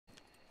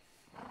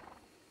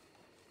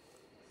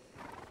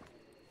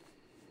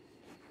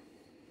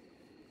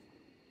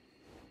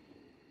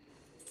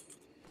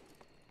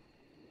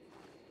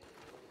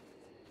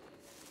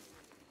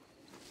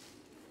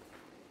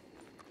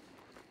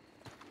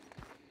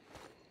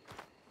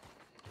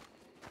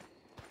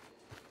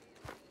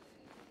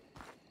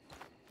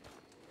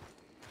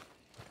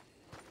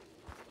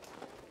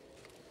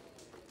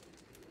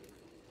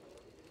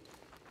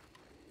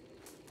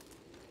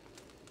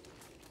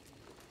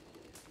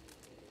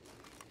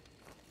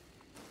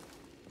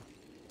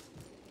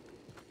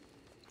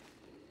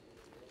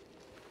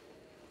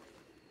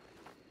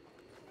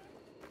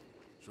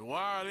So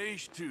why are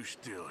these two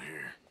still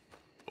here?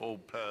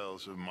 Old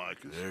pals of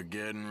Micah's. They're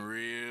getting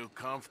real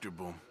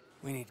comfortable.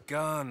 We need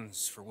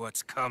guns for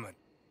what's coming.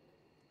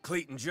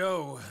 Cleet and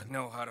Joe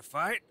know how to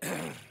fight.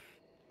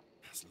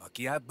 It's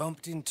lucky I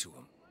bumped into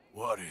them.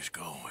 What is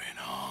going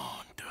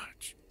on,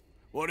 Dutch?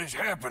 What is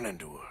happening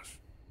to us?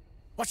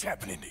 What's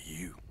happening to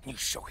you? You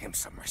show him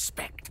some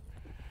respect.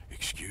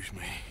 Excuse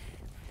me?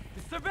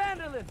 Mr.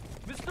 Vanderlyn!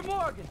 Mr.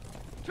 Morgan!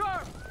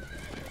 Charles!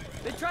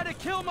 They try to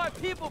kill my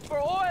people for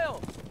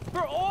oil!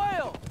 For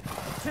oil!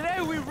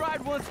 Today we ride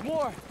once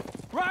more.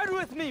 Ride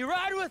with me!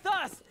 Ride with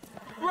us!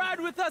 Ride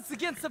with us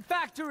against the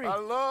factory! I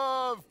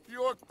love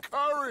your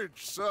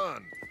courage,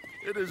 son.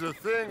 It is a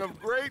thing of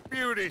great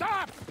beauty.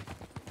 Stop!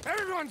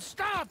 Everyone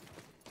stop!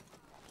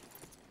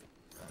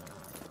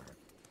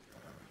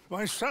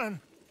 My son,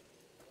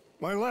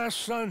 my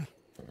last son,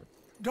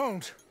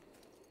 don't.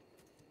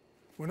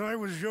 When I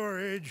was your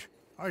age,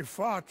 I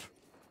fought.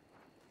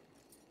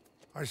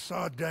 I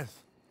saw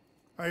death.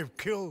 I have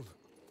killed.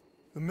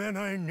 The men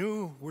I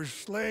knew were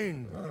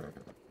slain.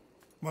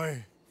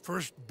 My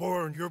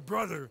firstborn, your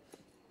brother,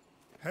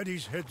 had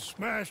his head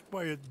smashed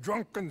by a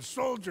drunken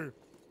soldier.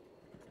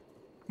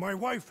 My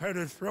wife had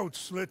her throat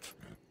slit.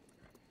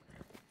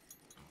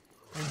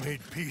 I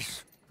made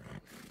peace.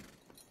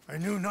 I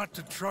knew not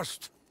to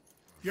trust,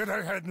 yet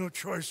I had no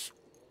choice.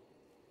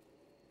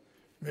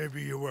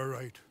 Maybe you were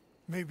right.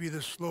 Maybe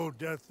the slow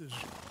death is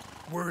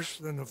worse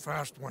than the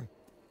fast one.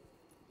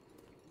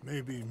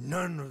 Maybe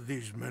none of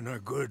these men are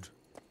good.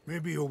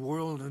 Maybe a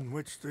world in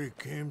which they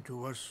came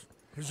to us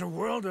is a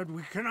world that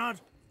we cannot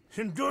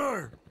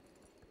endure.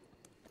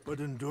 But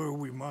endure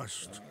we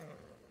must.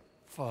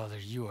 Father,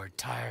 you are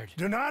tired.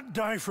 Do not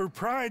die for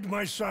pride,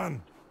 my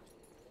son.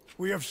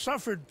 We have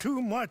suffered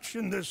too much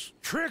in this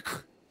trick.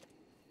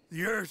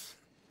 The earth,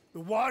 the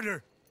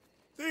water,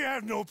 they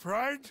have no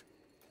pride.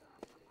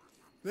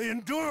 They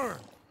endure,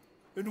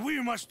 and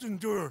we must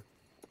endure.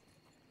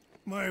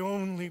 My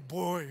only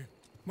boy,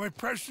 my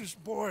precious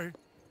boy,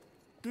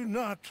 do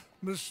not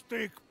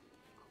mistake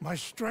my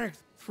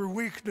strength for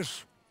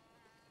weakness.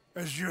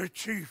 As your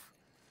chief,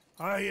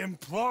 I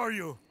implore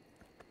you.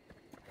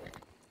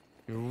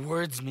 Your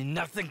words mean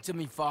nothing to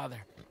me, Father.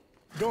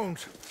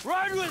 Don't.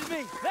 Ride with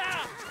me!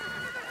 Now!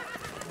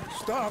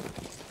 Stop.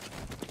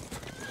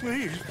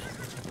 Please.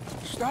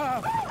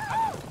 Stop.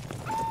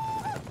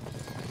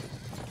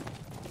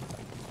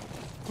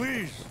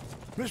 Please,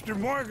 Mr.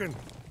 Morgan.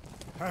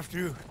 After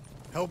you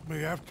helped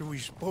me after we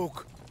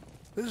spoke,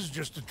 this is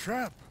just a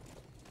trap.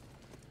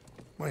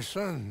 My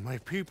son, my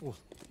people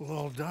will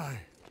all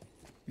die.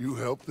 You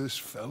help this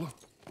fellow,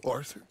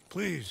 Arthur?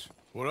 Please.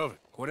 What of it?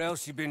 What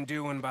else you been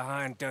doing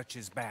behind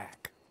Dutch's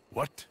back?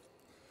 What?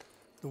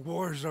 The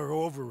wars are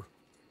over.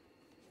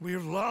 We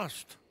have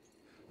lost.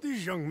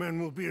 These young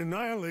men will be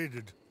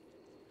annihilated.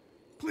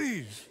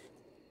 Please.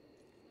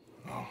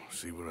 I'll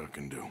see what I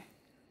can do.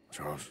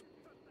 Charles?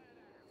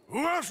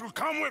 Who else will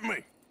come with me?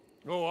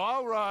 Oh,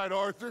 all right,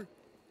 Arthur.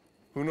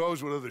 Who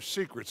knows what other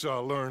secrets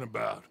I'll learn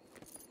about?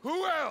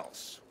 Who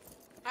else?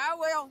 I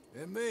will.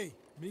 And me.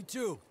 Me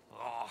too.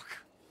 Oh,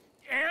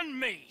 and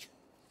me.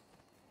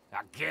 I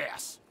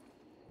guess.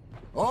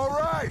 All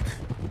right,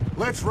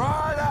 let's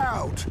ride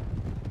out.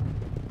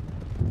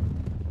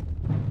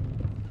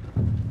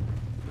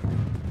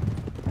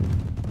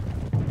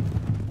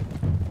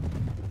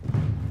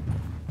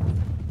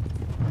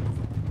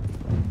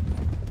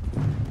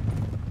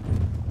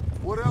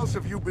 What else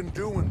have you been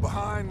doing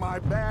behind my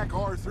back,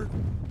 Arthur?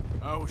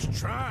 I was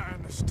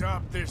trying to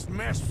stop this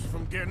mess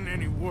from getting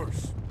any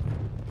worse.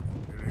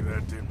 Really,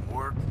 that didn't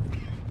work.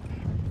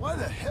 Why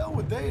the hell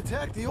would they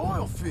attack the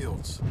oil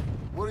fields?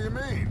 What do you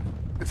mean?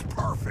 It's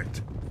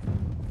perfect.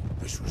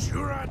 This was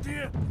your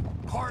idea?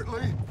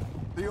 Partly.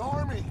 The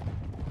army,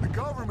 the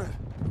government,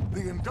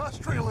 the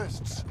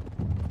industrialists.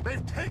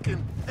 They've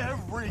taken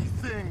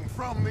everything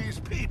from these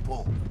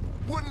people.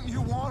 Wouldn't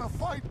you want to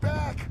fight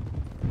back?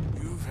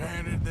 You've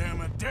handed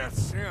them a death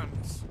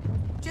sentence.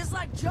 Just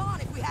like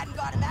John if we hadn't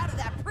got him out of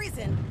that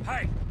prison.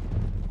 Hey,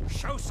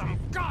 show some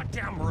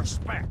goddamn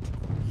respect.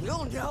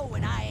 You'll know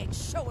when I ain't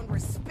showing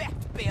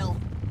respect, Bill.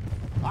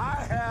 I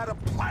had a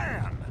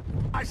plan.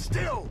 I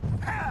still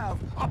have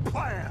a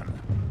plan.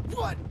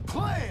 What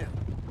plan?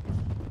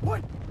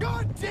 What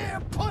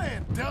goddamn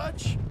plan,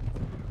 Dutch?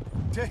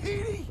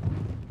 Tahiti?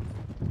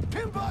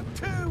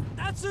 Timbuktu?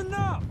 That's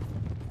enough!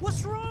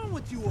 What's wrong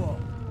with you all?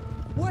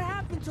 What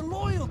happened to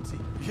loyalty?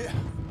 Yeah.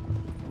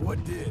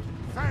 What did?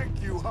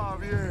 Thank you,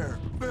 Javier.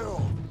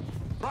 Bill.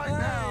 Right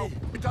now,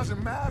 it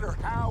doesn't matter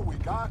how we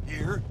got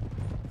here.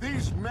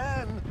 These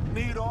men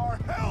need our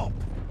help.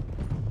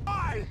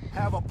 I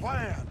have a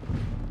plan.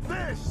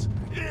 This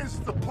is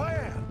the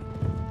plan.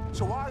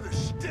 So either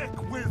stick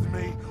with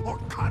me or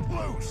cut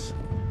loose.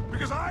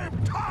 Because I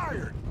am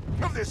tired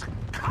of this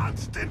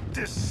constant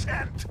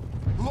descent.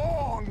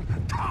 Long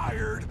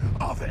tired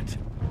of it.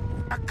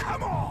 Now,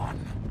 come on!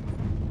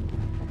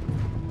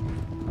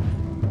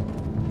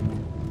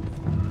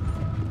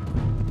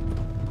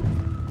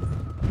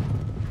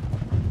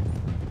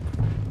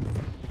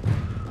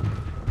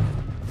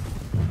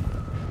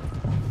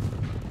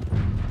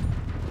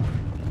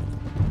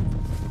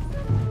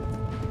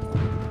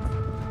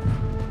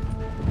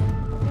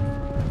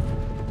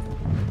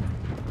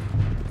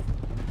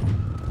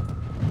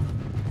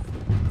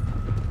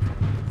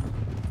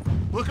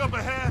 up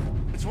ahead.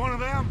 It's one of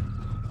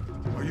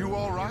them. Are you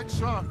all right,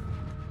 son?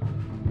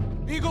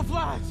 Eagle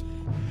flies!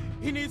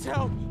 He needs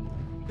help.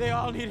 They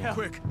all need help.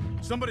 Quick,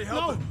 somebody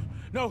help him.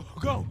 No,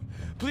 go.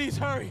 Please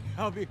hurry.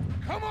 I'll be...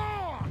 Come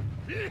on!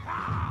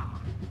 Yeehaw!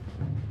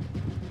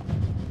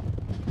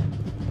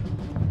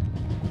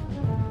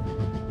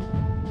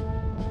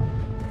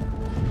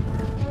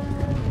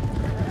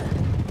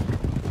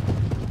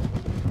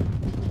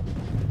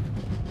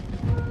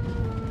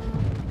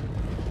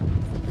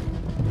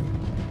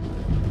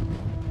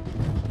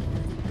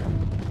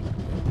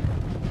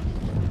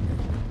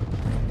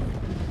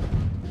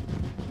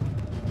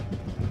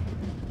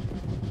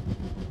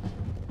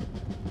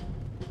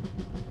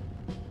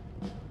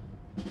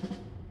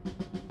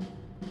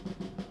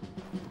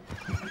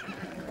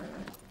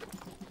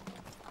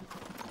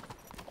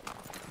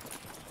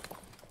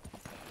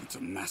 It's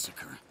a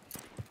massacre.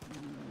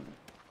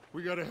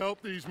 We gotta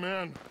help these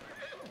men.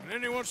 Did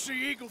anyone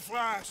see eagle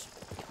flies?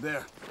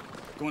 There,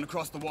 going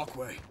across the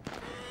walkway.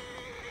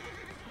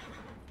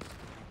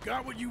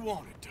 Got what you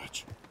wanted,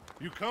 Dutch.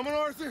 You coming,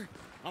 Arthur?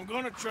 I'm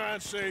gonna try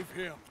and save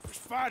him. This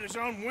fight is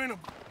unwinnable.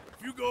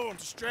 If you go and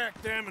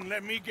distract them and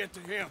let me get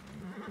to him.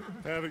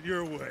 Have it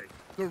your way.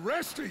 The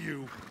rest of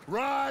you,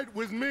 ride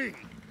with me.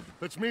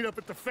 Let's meet up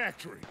at the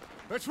factory.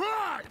 Let's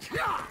ride!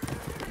 Yeah!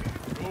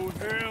 Go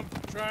with him.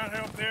 Try and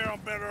help there. I'm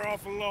better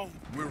off alone.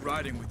 We're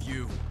riding with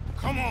you.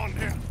 Come on,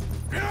 then.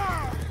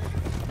 Yeah!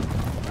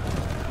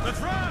 Let's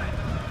ride!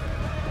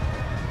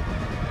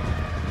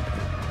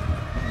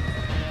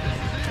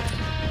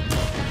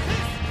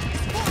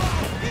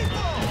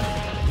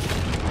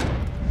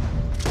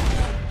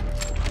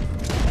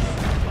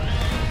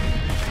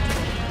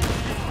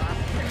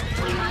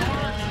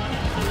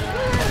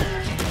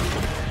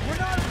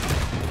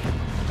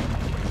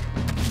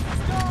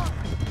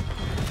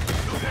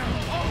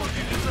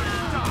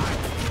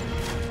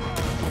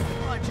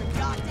 Bunch of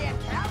goddamn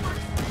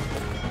cowards!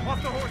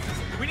 Off the horses!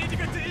 We need to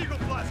get to Eagle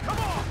Flies! Come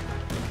on!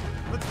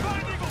 Let's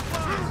find Eagle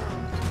Flies!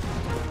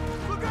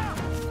 Look out!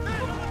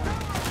 Man on the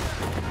tower!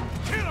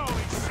 Kill all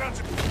these sons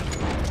of...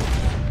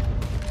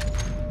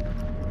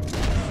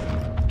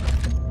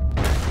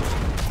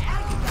 Now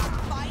you gotta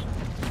fight!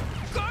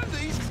 Gun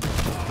these!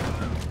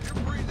 You're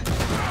breathing.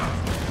 From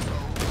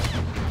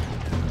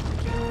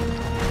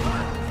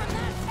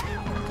that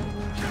tower!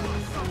 Kill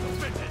those sons of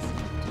bitches!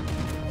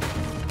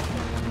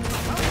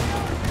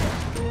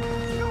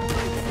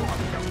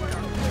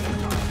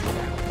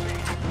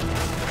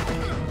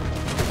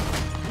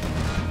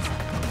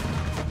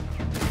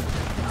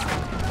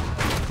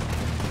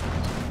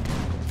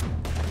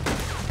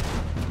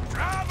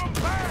 Drive them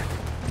back!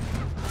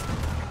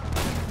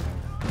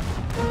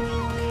 Sons of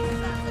bitches!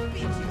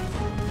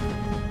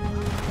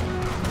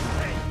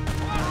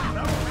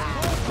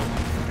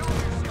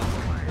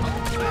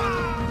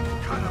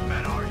 What kind of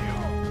men are you?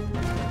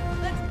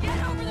 Let's get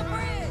over the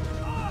bridge!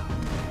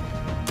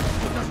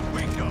 Just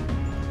winged them!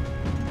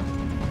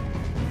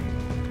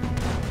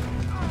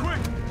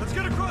 Quick! Let's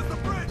get across the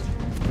bridge!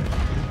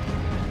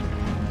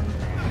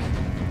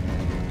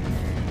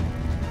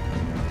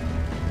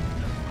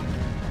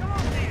 Come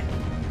on, man!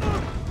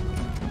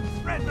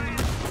 Red man!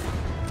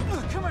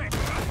 Come here!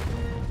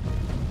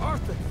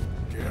 Arthur!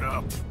 Get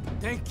up.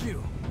 Thank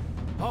you.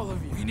 All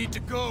of you. We need to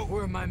go!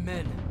 Where are my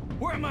men?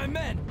 Where are my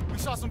men? We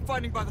saw some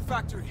fighting by the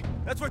factory.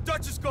 That's where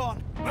Dutch is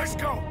gone. Let's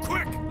go,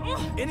 quick!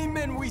 Any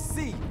men we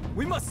see,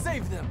 we must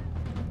save them.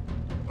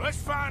 Let's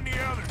find the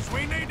others.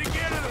 We need to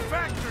get to the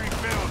factory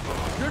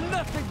building. You're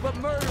nothing but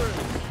murderers.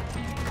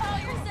 Call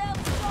yourself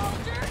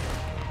soldier?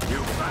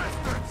 You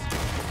bastards!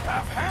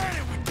 I've had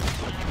it with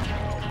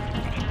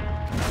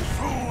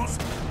fools!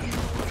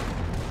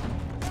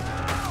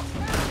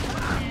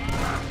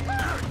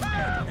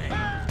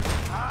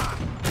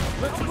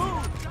 Let's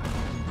move.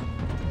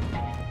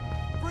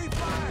 Free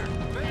fire!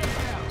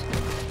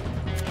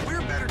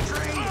 We're better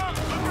trained!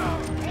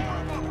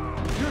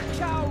 You're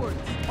cowards.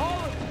 All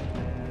of you.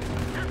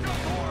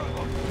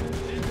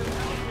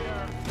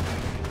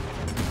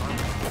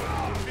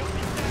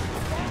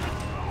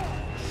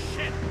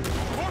 Shit!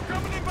 More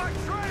coming in by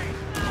train!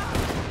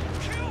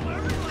 Kill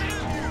every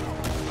man!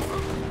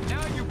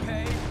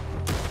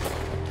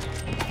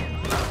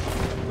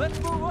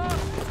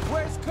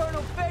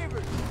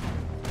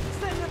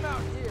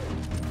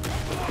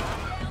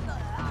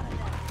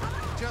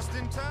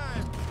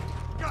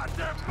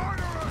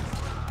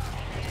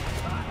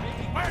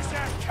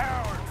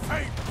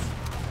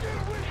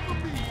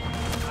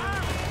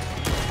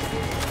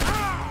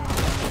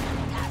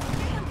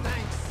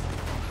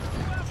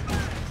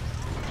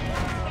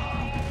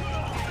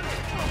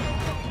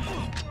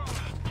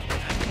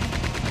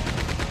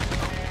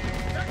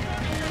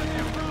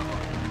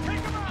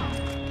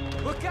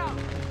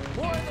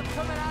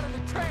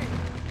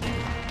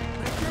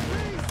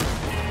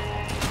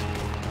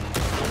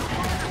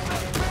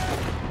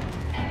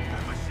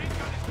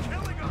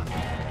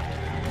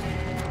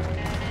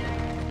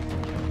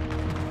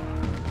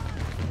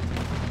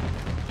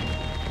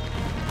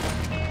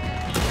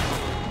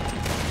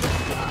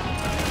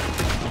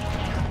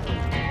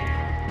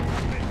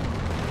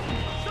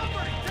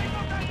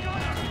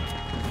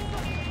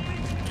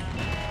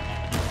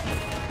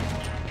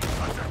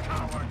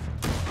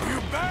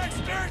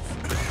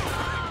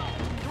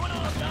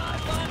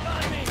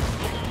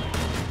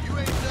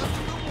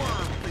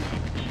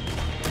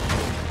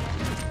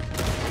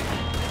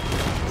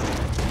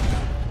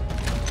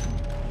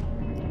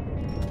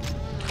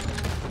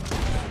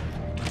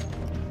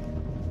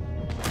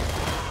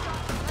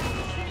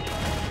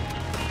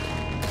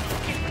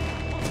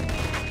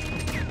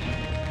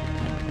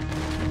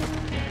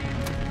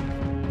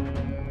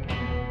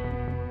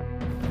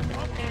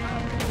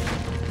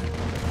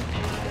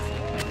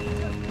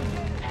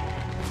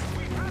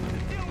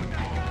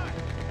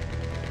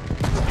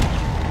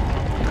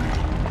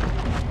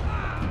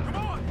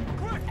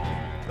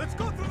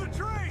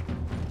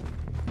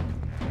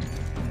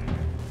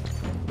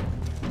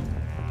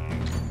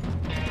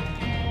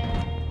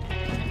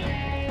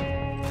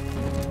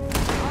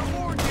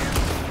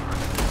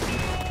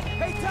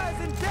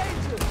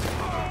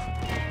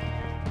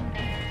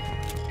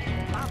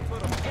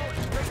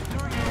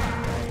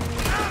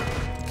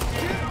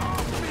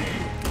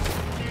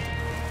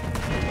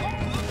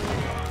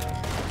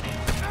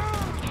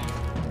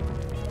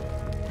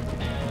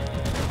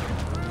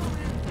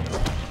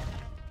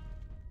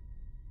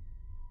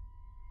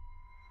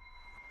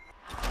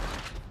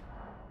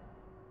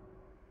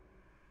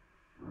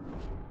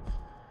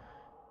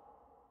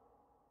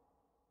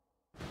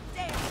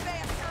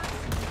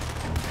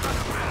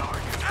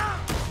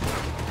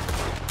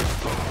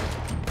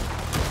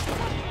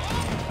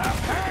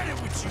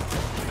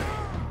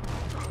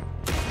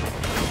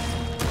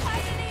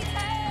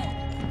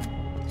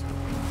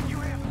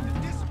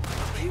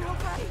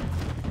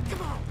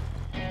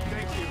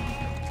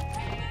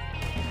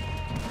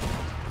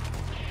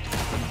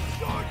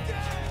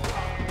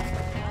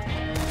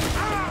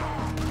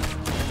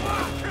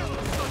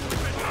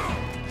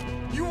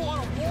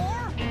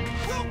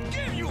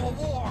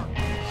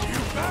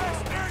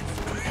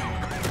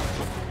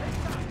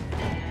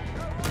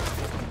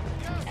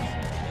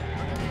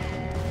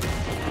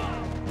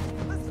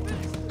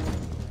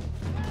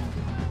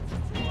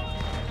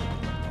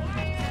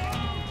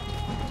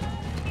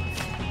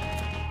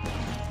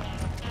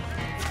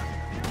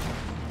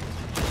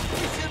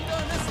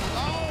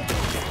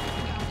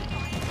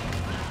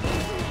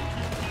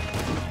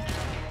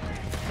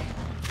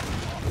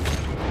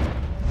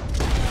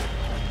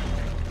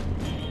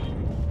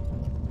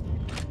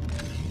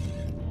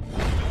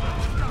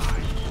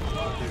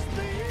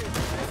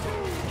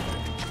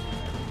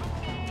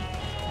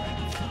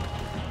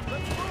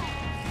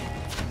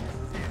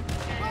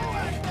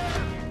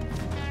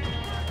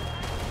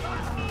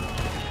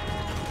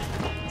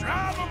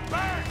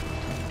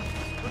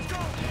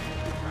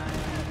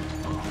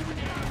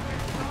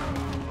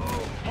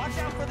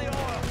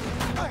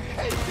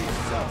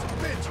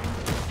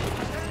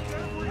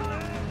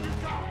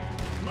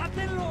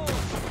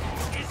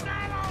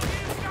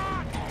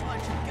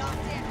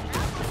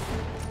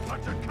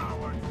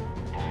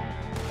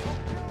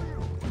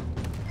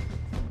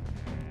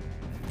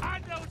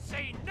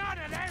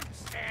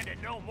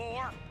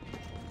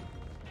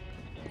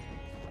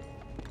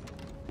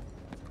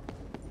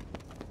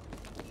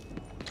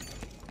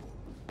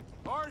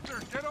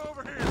 Arthur, get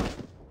over here!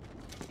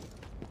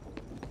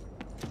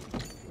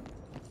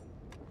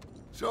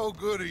 So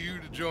good of you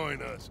to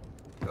join us.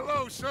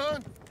 Hello,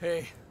 son.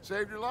 Hey,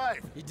 Saved your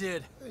life. he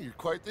did. Hey, you're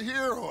quite the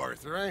hero,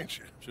 Arthur, ain't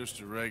you? Just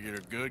a regular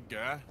good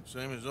guy,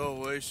 same as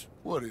always.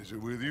 What is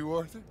it with you,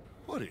 Arthur?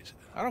 What is it?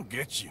 I don't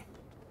get you.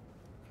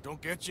 Don't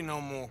get you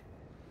no more.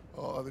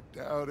 Oh, the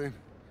doubting.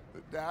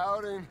 The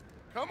doubting.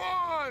 Come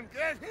on,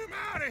 get him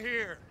out of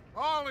here!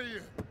 All of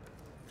you!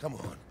 Come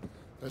on,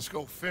 let's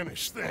go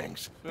finish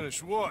things.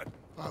 Finish what?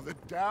 Oh, the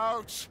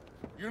doubts.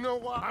 You know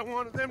why I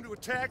wanted them to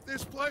attack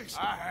this place?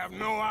 I have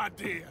no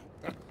idea.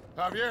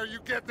 Javier, you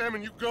get them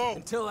and you go.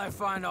 Until I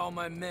find all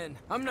my men.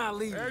 I'm not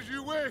leaving. As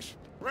you wish.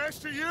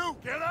 Rest of you,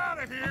 get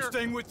out of here. I'm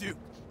staying with you.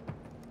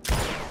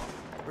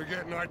 We're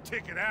getting our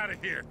ticket out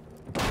of here.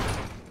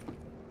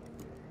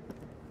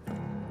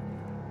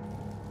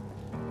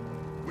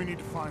 We need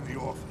to find the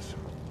office.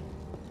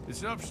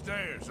 It's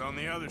upstairs on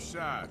the other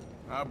side.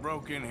 I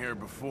broke in here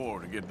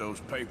before to get those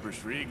papers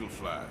for Eagle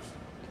Flies.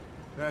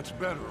 That's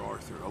better,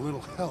 Arthur. A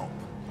little help.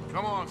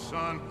 Come on,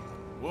 son.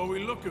 What are we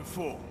looking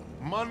for?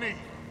 Money,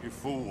 you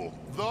fool.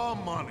 The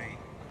money.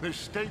 There's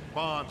state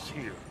bonds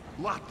here.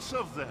 Lots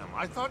of them.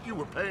 I thought you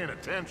were paying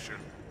attention.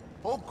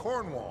 Old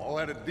Cornwall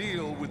had a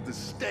deal with the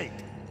state.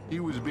 He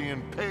was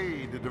being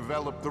paid to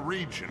develop the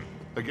region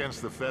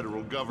against the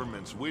federal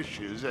government's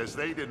wishes, as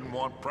they didn't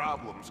want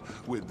problems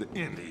with the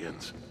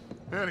Indians.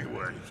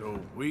 Anyway. So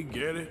we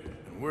get it,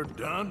 and we're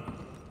done?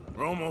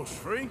 We're almost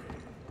free?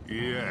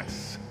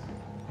 Yes.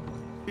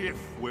 If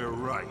we're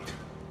right.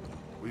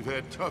 We've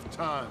had tough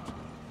times.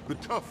 The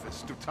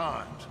toughest of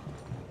times.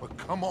 But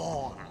come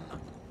on.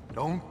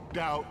 Don't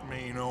doubt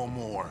me no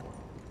more.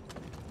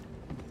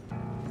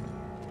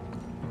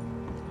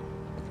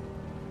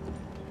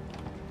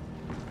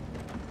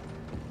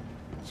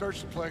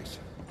 Search the place.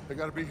 They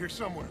gotta be here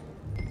somewhere.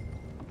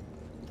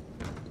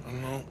 I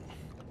know.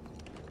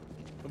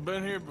 I've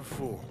been here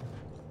before.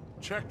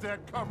 Check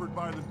that cupboard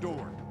by the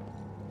door.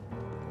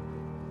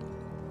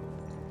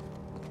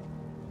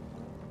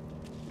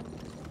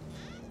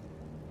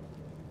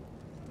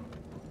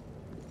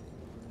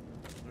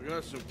 I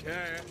got some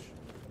cash.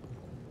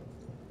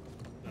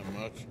 Not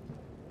much.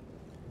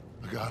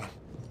 I got him.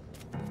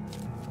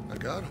 I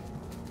got him.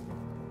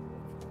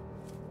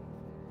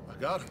 I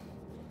got him.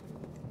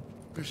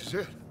 This is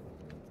it.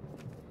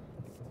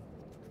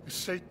 It's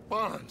state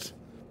bonds.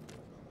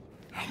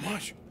 How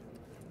much?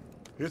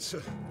 It's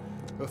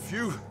a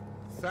few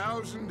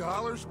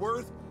 $1,000s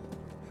worth,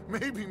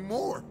 maybe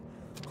more.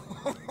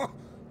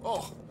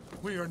 Oh,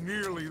 we are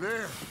nearly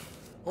there.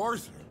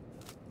 Arthur,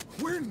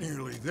 we're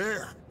nearly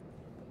there.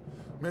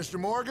 Mr.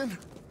 Morgan,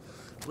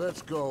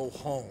 let's go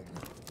home.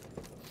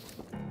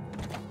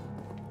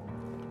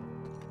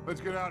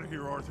 Let's get out of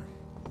here, Arthur.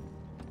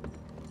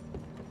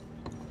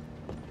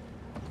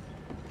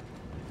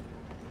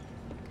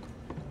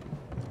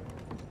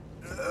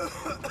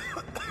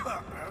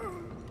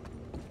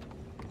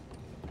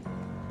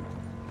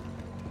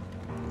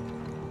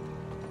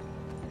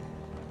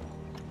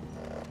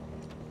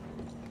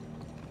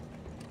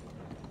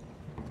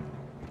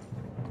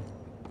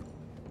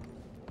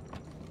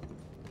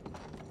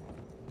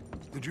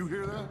 Did you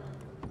hear that?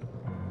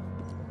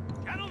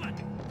 Gentlemen,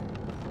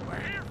 we're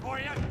here for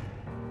you.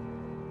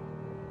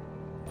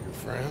 Your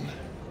friend?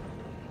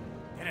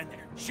 Get in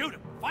there. Shoot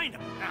him. Find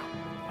him. Now.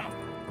 Now.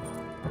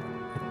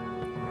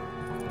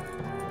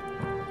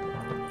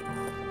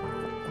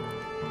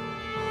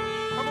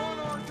 Come on,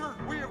 Arthur!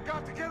 We have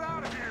got to get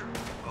out of here!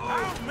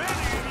 How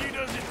many of you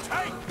does it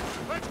take?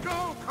 Let's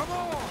go! Come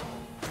on!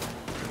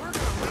 We're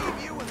gonna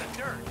leave you in the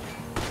dirt.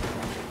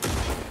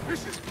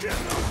 This is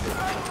getting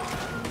ugly!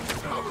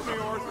 Cover me,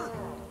 Arthur!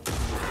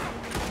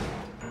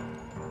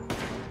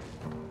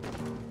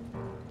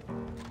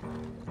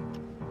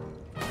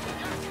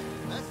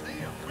 Let's see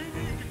him. We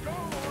need to go,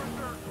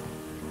 Arthur!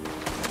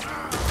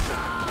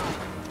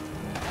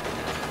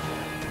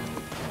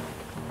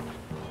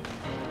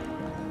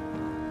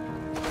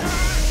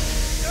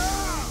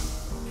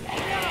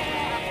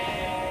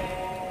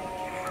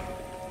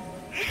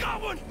 We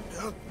got one.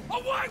 A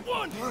white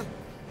one.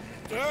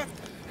 Dad?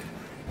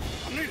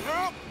 I need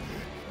help.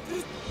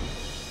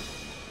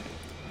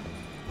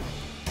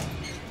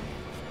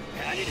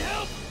 I need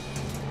help.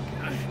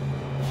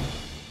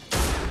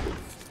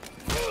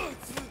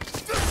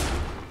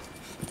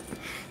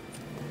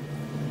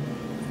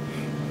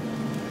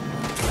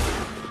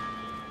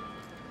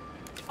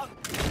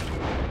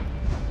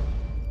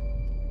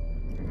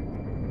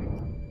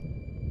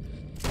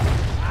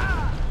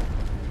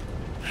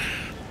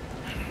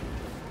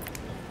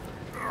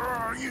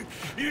 Oh,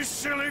 you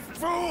silly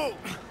fool!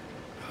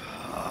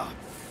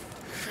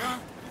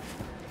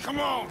 Come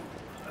on!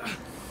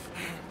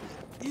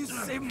 You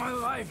saved my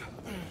life.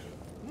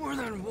 More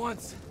than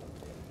once.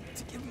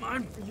 To give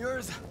mine for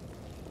yours.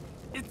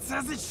 It's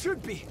as it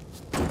should be.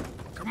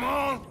 Come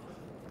on!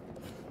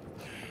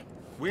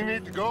 We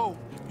need to go.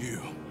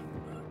 You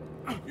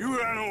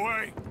ran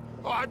away.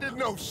 Oh, I did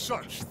no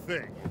such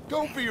thing.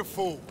 Don't be a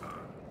fool.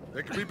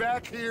 They could be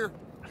back here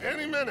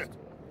any minute.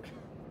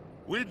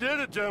 We did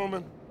it,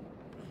 gentlemen.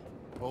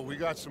 Well, we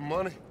got some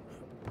money.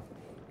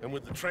 And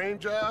with the train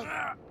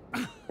job,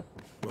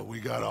 well, we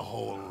got a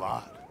whole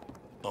lot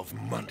of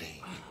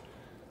money.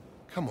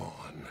 Come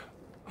on.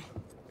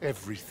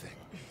 Everything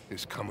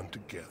is coming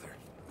together.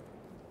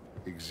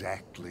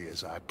 Exactly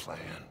as I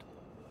planned.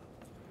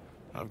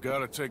 I've got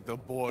to take the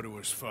boy to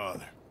his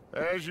father.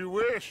 As you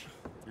wish.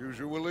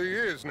 Usually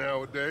is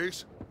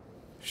nowadays.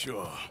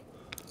 Sure.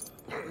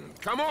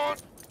 Come on!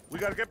 We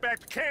gotta get back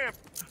to camp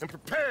and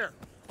prepare.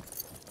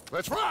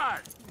 Let's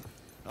ride!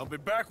 I'll be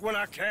back when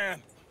I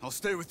can. I'll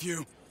stay with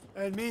you.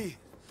 And me,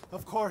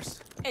 of course.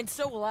 And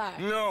so will I.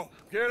 No,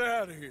 get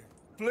out of here.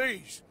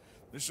 Please.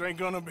 This ain't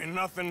gonna be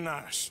nothing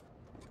nice.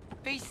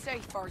 Be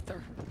safe,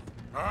 Arthur.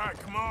 All right,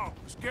 come on.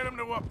 Let's get him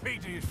to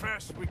Wapiti as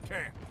fast as we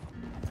can.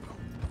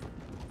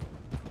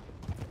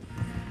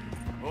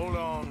 Hold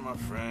on, my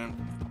friend.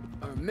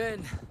 Our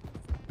men.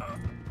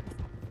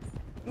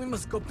 We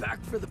must go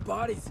back for the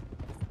bodies.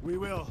 We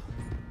will.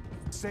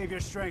 Save your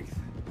strength.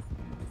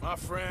 My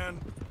friend,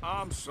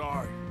 I'm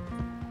sorry.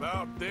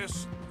 About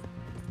this.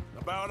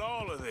 About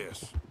all of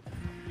this.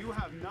 You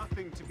have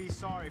nothing to be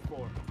sorry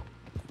for.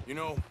 You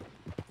know,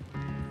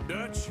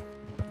 Dutch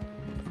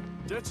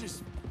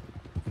is...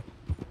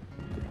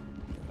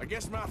 I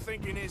guess my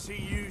thinking is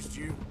he used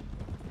you.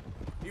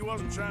 He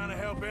wasn't trying to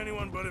help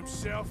anyone but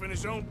himself and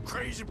his own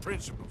crazy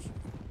principles.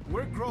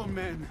 We're grown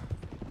men.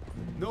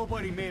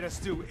 Nobody made us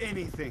do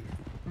anything.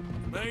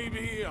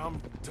 Maybe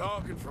I'm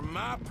talking for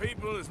my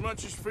people as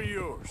much as for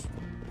yours.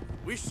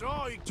 We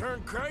saw he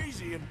turned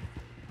crazy and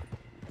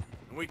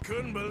we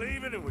couldn't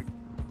believe it and we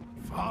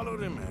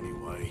followed him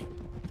anyway.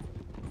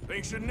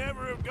 Things should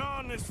never have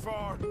gone this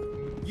far.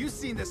 You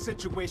seen the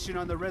situation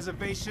on the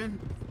reservation?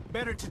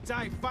 Better to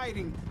die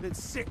fighting than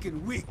sick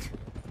and weak.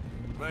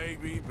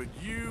 Maybe, but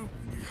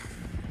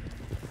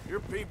your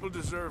people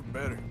deserve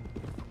better.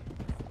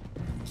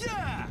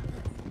 Yeah!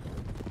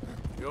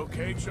 You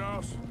okay,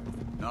 Charles?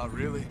 Not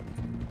really.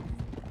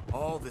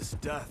 All this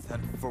death,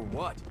 and for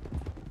what?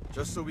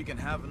 Just so we can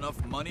have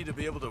enough money to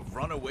be able to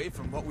run away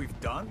from what we've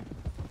done?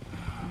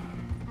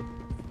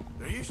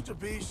 There used to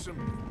be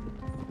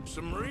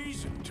some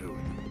reason to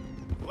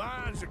it.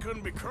 Lines that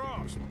couldn't be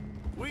crossed.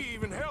 We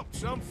even helped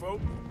some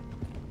folk.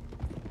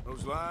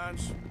 Those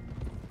lines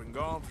have been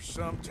gone for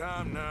some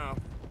time now.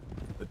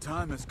 The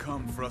time has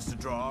come for us to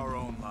draw our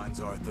own lines,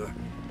 Arthur.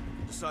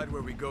 Decide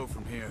where we go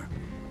from here.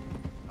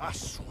 I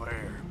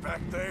swear,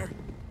 back there,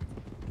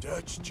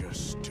 Dutch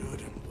just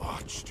stood and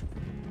watched.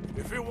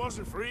 If it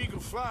wasn't for Eagle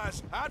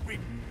Flies, I'd be...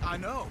 I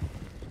know.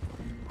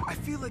 I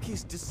feel like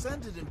he's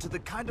descended into the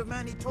kind of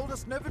man he told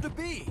us never to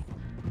be.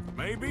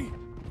 Maybe.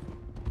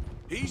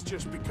 He's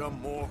just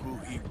become more who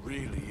he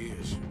really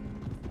is.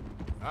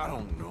 I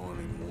don't know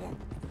anymore.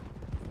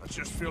 I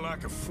just feel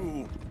like a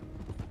fool.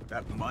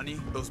 That money,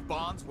 those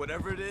bonds,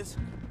 whatever it is,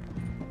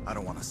 I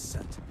don't want a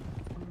cent.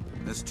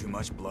 There's too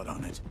much blood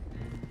on it.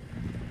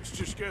 Let's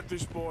just get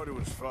this boy to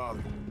his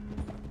father.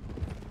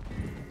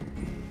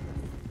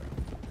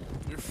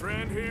 Your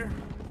friend here,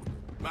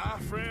 my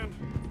friend,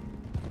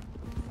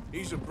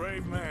 he's a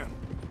brave man.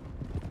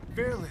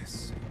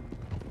 Fearless.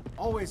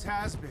 Always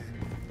has been.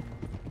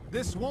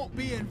 This won't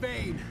be in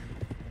vain.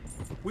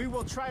 We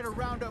will try to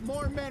round up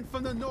more men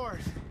from the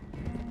north,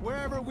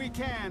 wherever we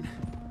can.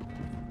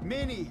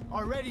 Many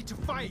are ready to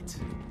fight.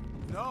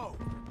 No,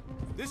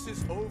 this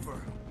is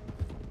over.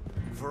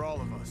 For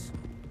all of us.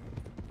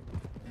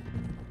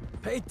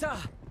 Peter!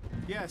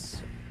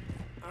 Yes,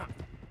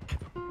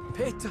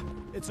 Peter!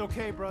 it's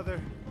okay, brother.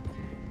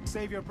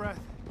 Save your breath.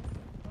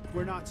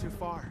 We're not too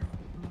far.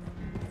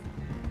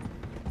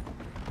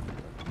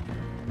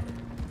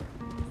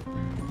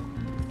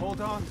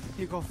 Hold on,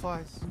 Eagle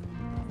Flies.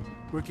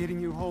 We're getting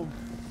you home.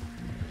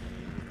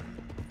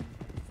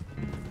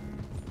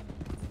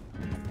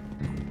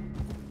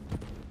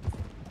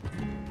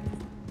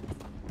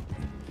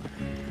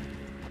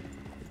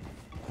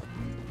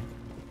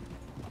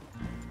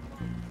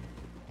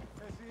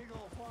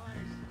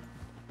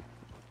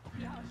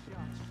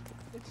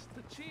 It's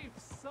the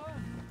chief's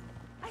son.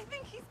 I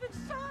think he's been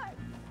shot.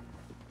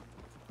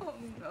 Oh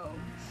no,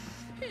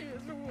 he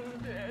is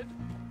wounded.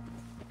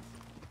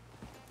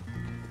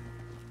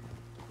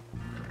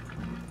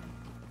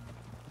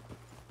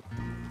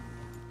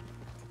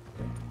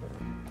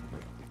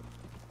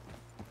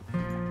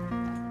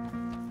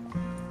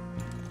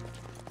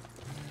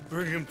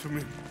 Bring him to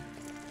me.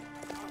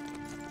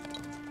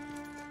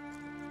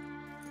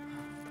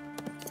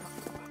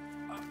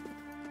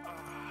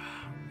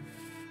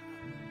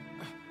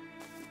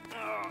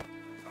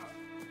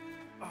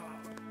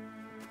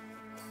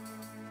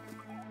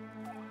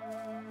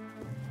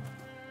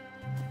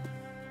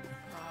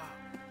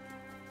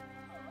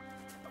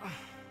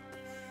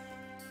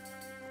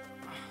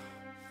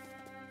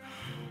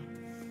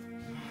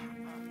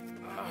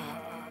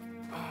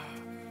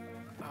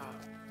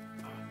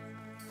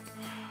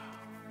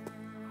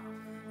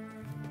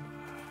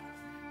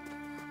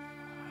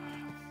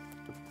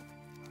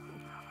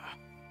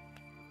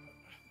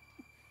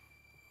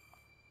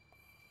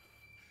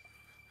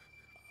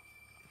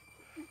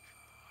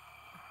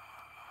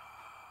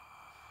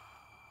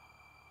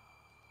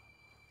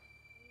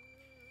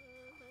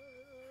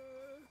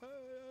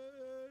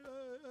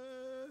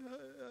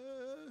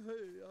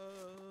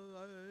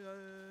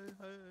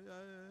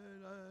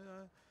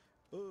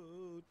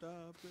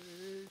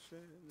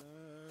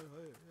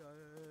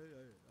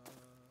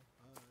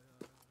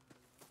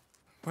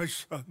 My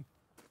son.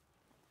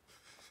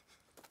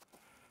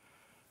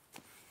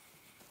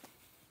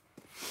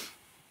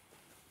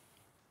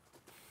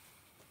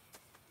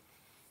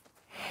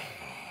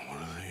 What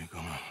are they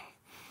gonna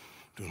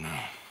do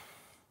now?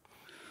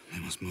 They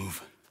must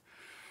move.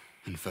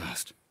 And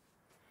fast.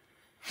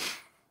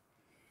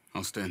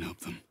 I'll stay and help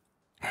them.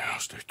 Yeah, I'll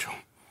stay too.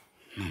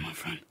 No, my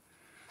friend.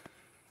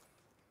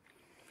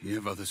 You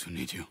have others who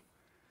need you.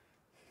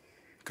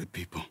 Good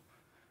people.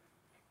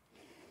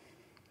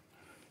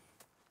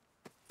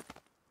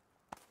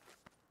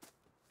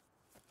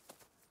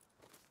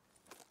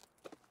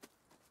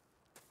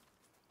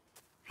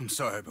 I'm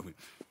sorry, but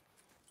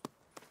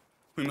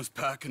we must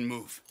pack and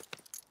move.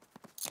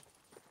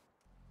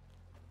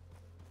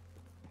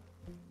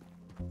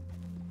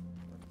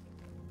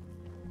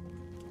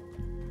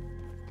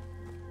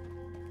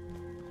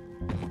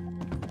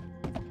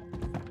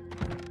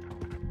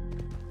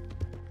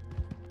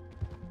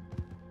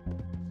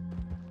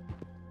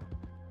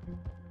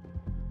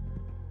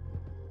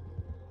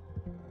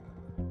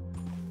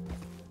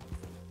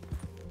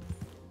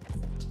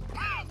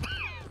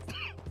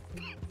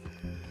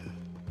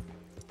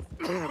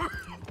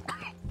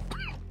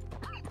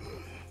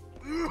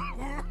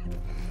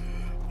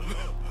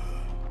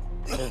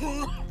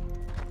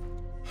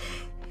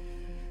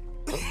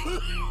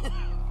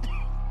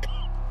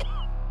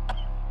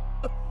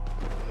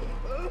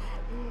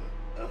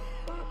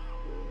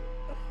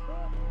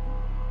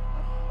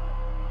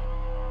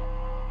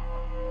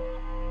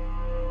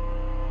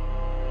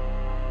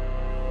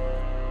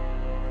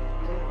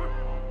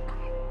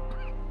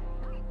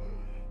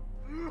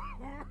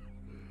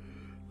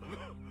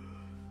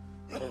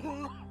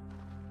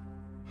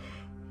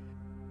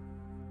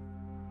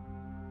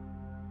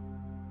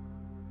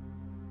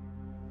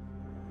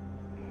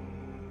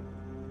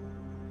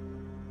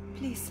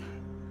 Please,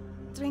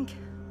 drink.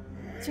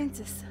 Drink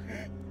this.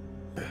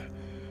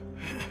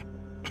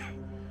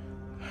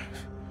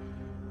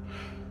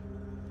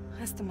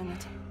 Just a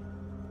minute.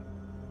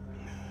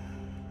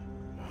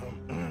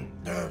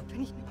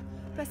 Wenn ich nur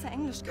besser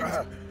Englisch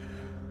könnte.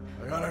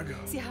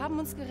 Sie haben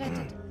uns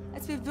gerettet,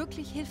 als wir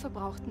wirklich Hilfe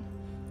brauchten.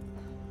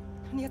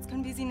 Und jetzt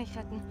können wir sie nicht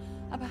retten.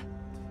 Aber...